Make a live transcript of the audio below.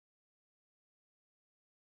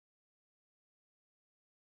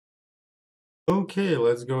Okay,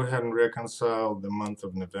 let's go ahead and reconcile the month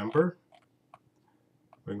of November.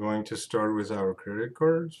 We're going to start with our credit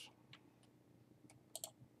cards.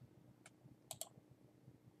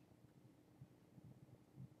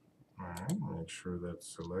 Alright, make sure that's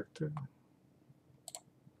selected.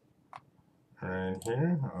 Right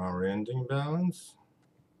here, our ending balance,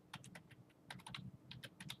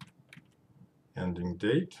 ending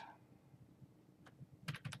date.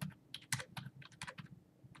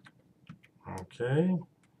 Okay,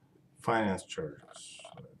 finance charges.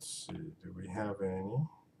 Let's see, do we have any?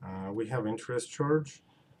 We have interest charge.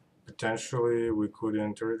 Potentially, we could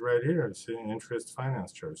enter it right here. See, interest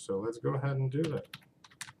finance charge. So let's go ahead and do that.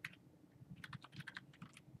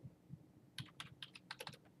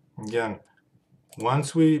 Again,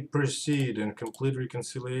 once we proceed and complete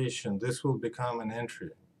reconciliation, this will become an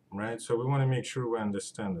entry, right? So we want to make sure we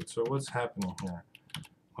understand it. So what's happening here?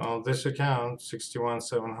 Well, this account,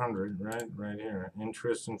 61,700, right here,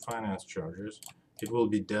 interest and finance charges, it will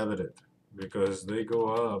be debited because they go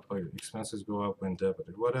up, expenses go up when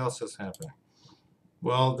debited. What else is happening?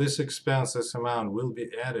 Well, this expense, this amount will be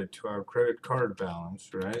added to our credit card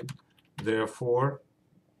balance, right? Therefore,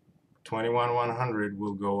 21,100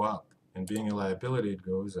 will go up. And being a liability, it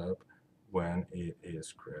goes up when it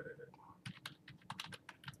is credited.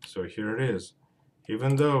 So here it is.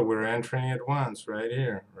 Even though we're entering it once right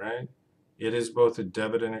here, right? It is both a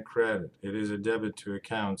debit and a credit. It is a debit to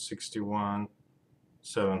account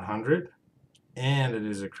 61,700, and it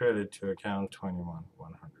is a credit to account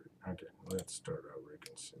 21,100. Okay, let's start our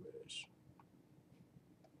reconciliation.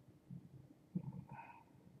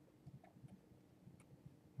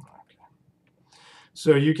 Okay.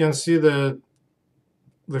 So you can see that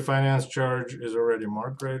the finance charge is already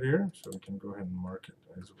marked right here, so we can go ahead and mark it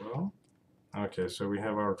as well. Okay, so we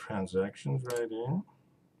have our transactions right here.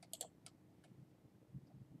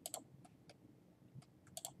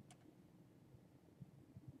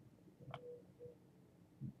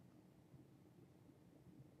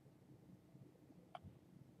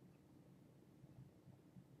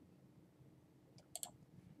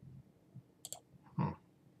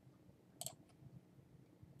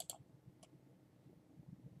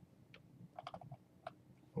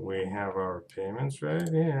 We have our payments right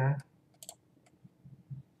here.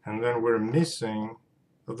 And then we're missing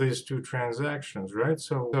these two transactions, right?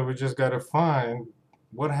 So we just got to find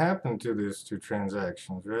what happened to these two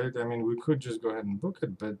transactions, right? I mean, we could just go ahead and book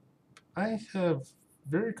it, but I have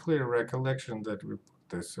very clear recollection that we put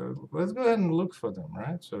this. So let's go ahead and look for them,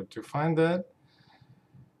 right? So to find that,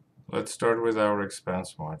 let's start with our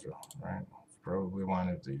expense module, right? Probably one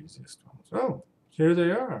of the easiest ones. Oh, here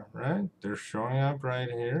they are, right? They're showing up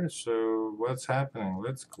right here. So what's happening?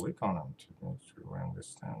 Let's click on them to make sure we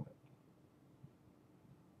understand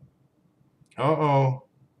it. Uh-oh,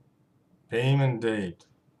 payment date.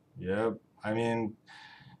 Yep, I mean,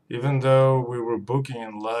 even though we were booking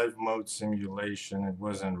in live mode simulation, it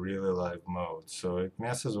wasn't really live mode. So it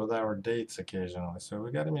messes with our dates occasionally. So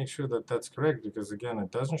we got to make sure that that's correct because, again,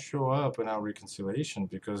 it doesn't show up in our reconciliation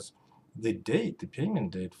because the date, the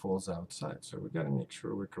payment date falls outside. So we got to make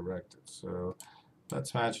sure we correct it. So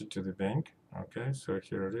let's match it to the bank. Okay, so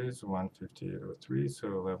here it is, 158.03, so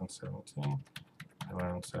 11/17,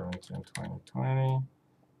 2020.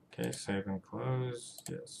 Okay, save and close,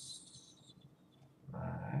 yes. All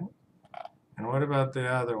right. And what about the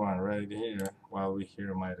other one right here? While we're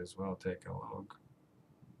here, might as well take a look.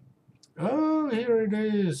 Oh, here it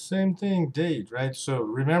is, same thing, date, right? So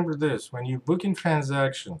remember this, when you book in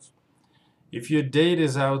transactions, if your date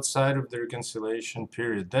is outside of the reconciliation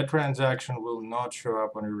period, that transaction will not show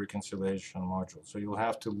up on your reconciliation module. So you'll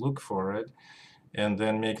have to look for it and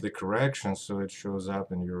then make the correction so it shows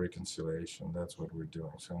up in your reconciliation. That's what we're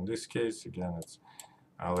doing. So in this case, again, it's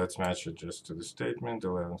let's match it just to the statement,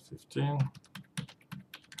 11/15.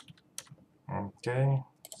 Okay,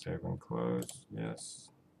 save and close,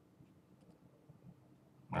 yes.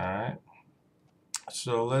 All right,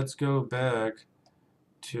 so let's go back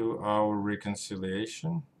to our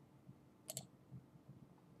reconciliation.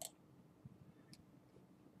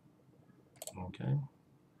 Okay.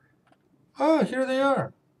 Oh, here they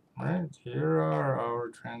are, right? Here are our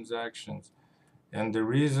transactions. And the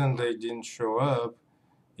reason they didn't show up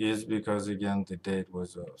is because, again, the date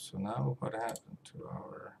was off. So now what happened to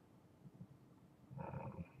our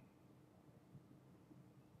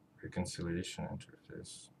reconciliation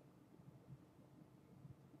interface?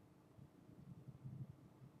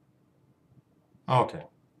 Okay,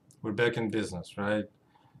 we're back in business, right?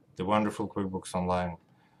 The wonderful QuickBooks Online.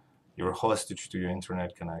 You're hostage to your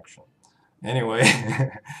internet connection. Anyway,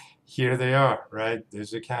 here they are, right?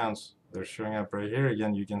 These accounts. they're showing up right here.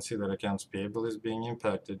 Again, you can see that accounts payable is being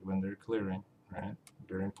impacted when they're clearing, right?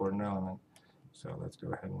 Very important element. So let's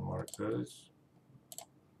go ahead and mark those.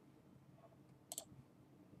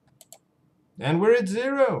 And we're at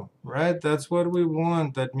 0, right? That's what we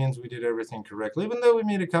want. That means we did everything correctly, even though we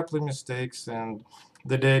made a couple of mistakes and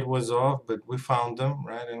the date was off, but we found them,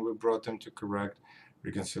 right? And we brought them to correct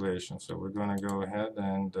reconciliation. So we're going to go ahead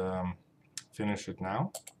and finish it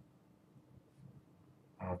now.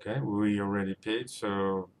 Okay, we already paid,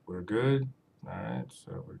 so we're good. All right,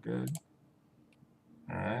 so we're good.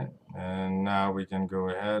 All right, and now we can go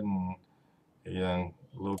ahead and again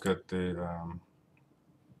look at the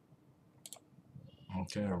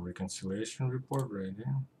okay, our reconciliation report right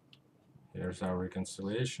here. Here's our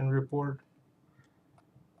reconciliation report.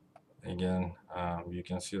 Again, you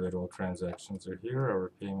can see that all transactions are here.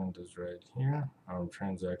 Our payment is right here. Our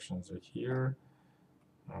transactions are here.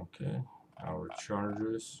 Okay, our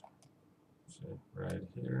charges, see right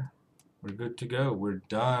here. We're good to go. We're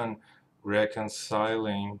done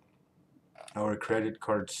reconciling our credit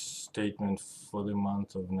card statement for the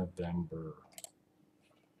month of November.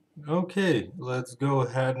 Okay, let's go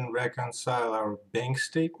ahead and reconcile our bank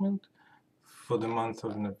statement for the month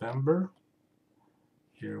of November.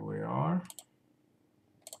 Here we are.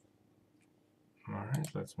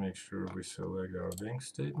 Alright, let's make sure we select our bank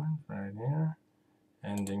statement right here.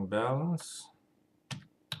 Ending balance.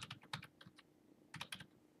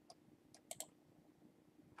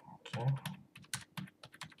 Okay.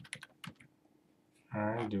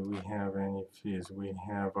 Alright, do we have any fees? We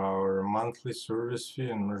have our monthly service fee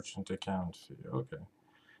and merchant account fee. Okay.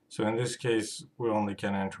 So in this case, we only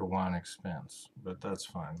can enter one expense, but that's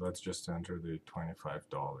fine. Let's just enter the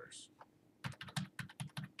 $25.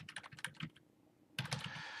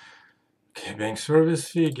 Okay, bank service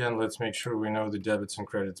fee. Again, let's make sure we know the debits and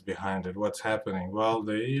credits behind it. What's happening? Well,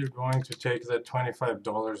 they are going to take that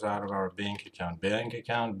 $25 out of our bank account. Bank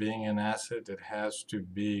account being an asset, it has to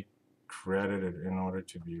be credited in order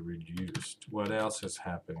to be reduced. What else is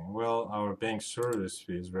happening? Well, our bank service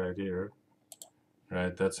fee is right here.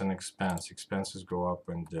 Right, that's an expense. Expenses go up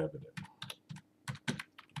when debited.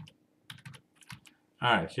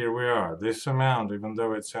 Alright, here we are. This amount, even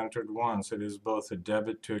though it's entered once, it is both a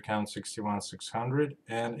debit to account 61,600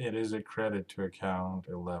 and it is a credit to account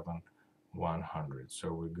 11,100.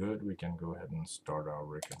 So we're good. We can go ahead and start our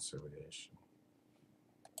reconciliation.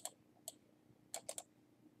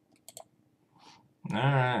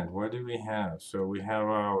 Alright, what do we have? So we have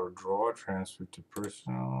our draw transfer to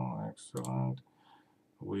personal. Excellent.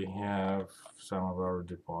 We have some of our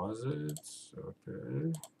deposits.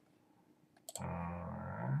 Okay.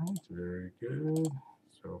 Alright, very good.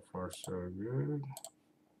 So far, so good.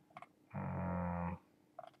 I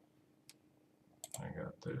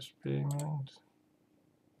got this payment.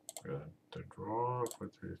 Got the draw for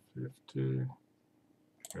 350.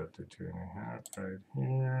 Got the 2.5 right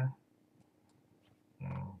here.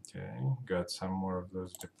 Okay, got some more of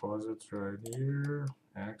those deposits right here.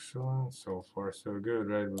 Excellent. So far, so good,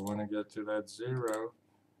 right? We want to get to that 0.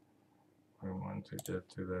 We want to get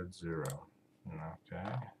to that 0.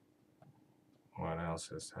 Okay. What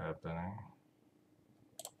else is happening?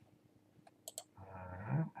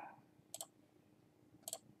 Alright.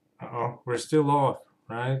 Uh-oh, we're still off,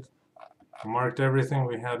 right? We marked everything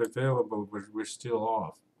we had available, but we're still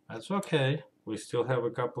off. That's okay. We still have a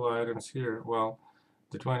couple of items here. Well,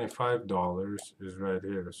 the $25 is right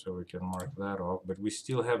here, so we can mark that off. But we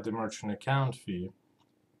still have the merchant account fee.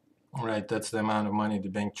 Right, that's the amount of money the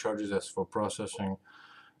bank charges us for processing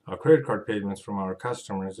credit card payments from our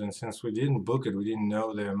customers, and since we didn't book it, we didn't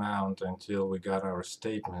know the amount until we got our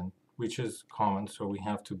statement, which is common, so we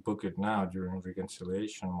have to book it now during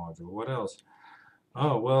reconciliation module. What else?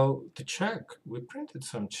 Oh, well, the check. We printed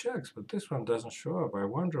some checks, but this one doesn't show up. I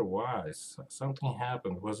wonder why. Something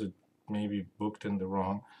happened. Was it maybe booked in the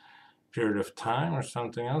wrong period of time or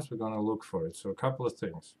something else? We're going to look for it. So a couple of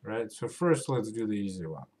things, right? So first, let's do the easy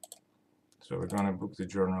one. So we're going to book the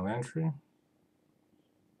journal entry.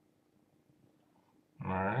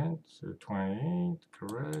 Alright, so 28,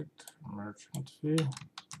 correct, merchant fee.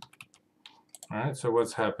 Alright, so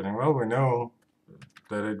what's happening? Well, we know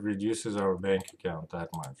that it reduces our bank account that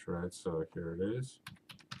much, right? So here it is.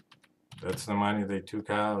 That's the money they took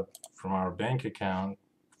out from our bank account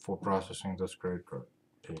for processing those credit card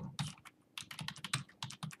payments.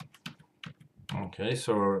 Okay,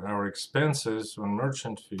 so our expenses on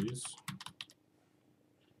merchant fees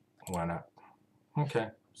went up. Okay.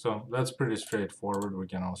 So that's pretty straightforward. We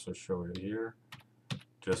can also show it here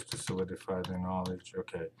just to solidify the knowledge.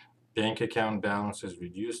 Okay, bank account balance is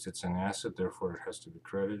reduced. It's an asset, therefore it has to be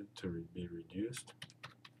credited to be reduced.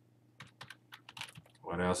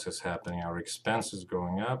 What else is happening? Our expenses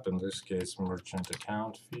going up, in this case, merchant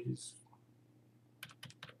account fees.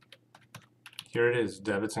 Here it is,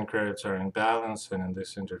 debits and credits are in balance, and in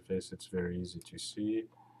this interface it's very easy to see.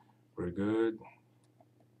 We're good.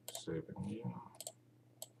 Save and new.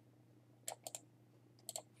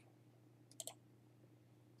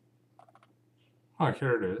 Oh,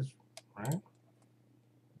 here it is, right?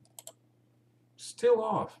 Still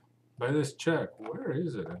off by this check. Where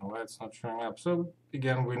is it and why it's not showing up? So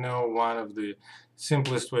again, we know one of the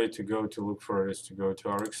simplest way to go to look for it is to go to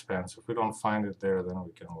our expense. If we don't find it there, then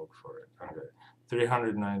we can look for it. Okay,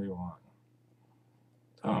 391.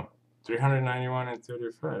 Oh, 391 and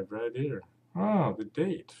 35 right here. Oh, the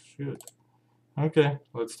date. Shoot. Okay,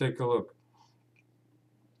 let's take a look.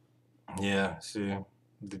 Yeah, see,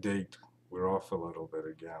 the date. We're off a little bit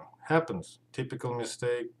again. Happens. Typical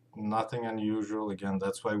mistake. Nothing unusual. Again,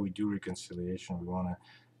 that's why we do reconciliation. We want to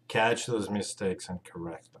catch those mistakes and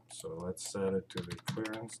correct them. So let's set it to the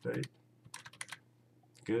clearance date.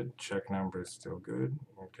 Good. Check number is still good.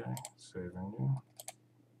 Okay. Save and new.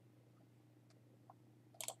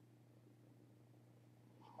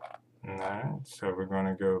 Alright, so we're going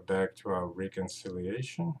to go back to our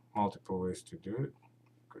reconciliation. Multiple ways to do it.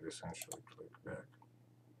 Could essentially click back.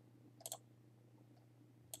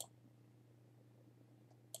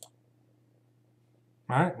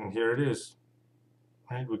 Alright, and here it is.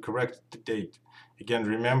 Right, we corrected the date. Again,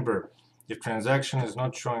 remember, if transaction is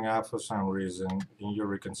not showing up for some reason in your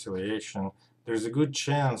reconciliation, there's a good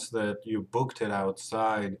chance that you booked it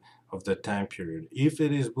outside of the time period. If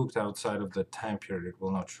it is booked outside of the time period, it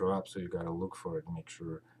will not show up, so you got to look for it and make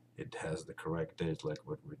sure it has the correct date like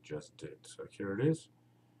what we just did. So here it is.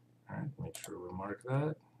 All right, make sure we mark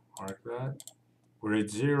that. We're at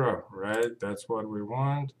 0, right? That's what we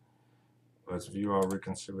want. Let's view our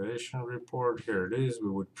reconciliation report. Here it is. We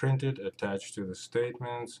would print it, attach to the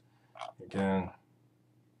statements. Again,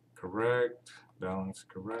 correct, balance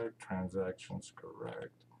correct, transactions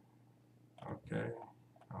correct. Okay,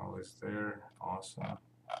 all is there. Awesome.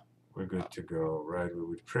 We're good to go, right? We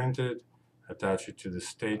would print it, attach it to the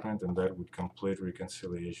statement, and that would complete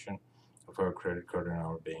reconciliation of our credit card and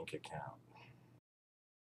our bank account.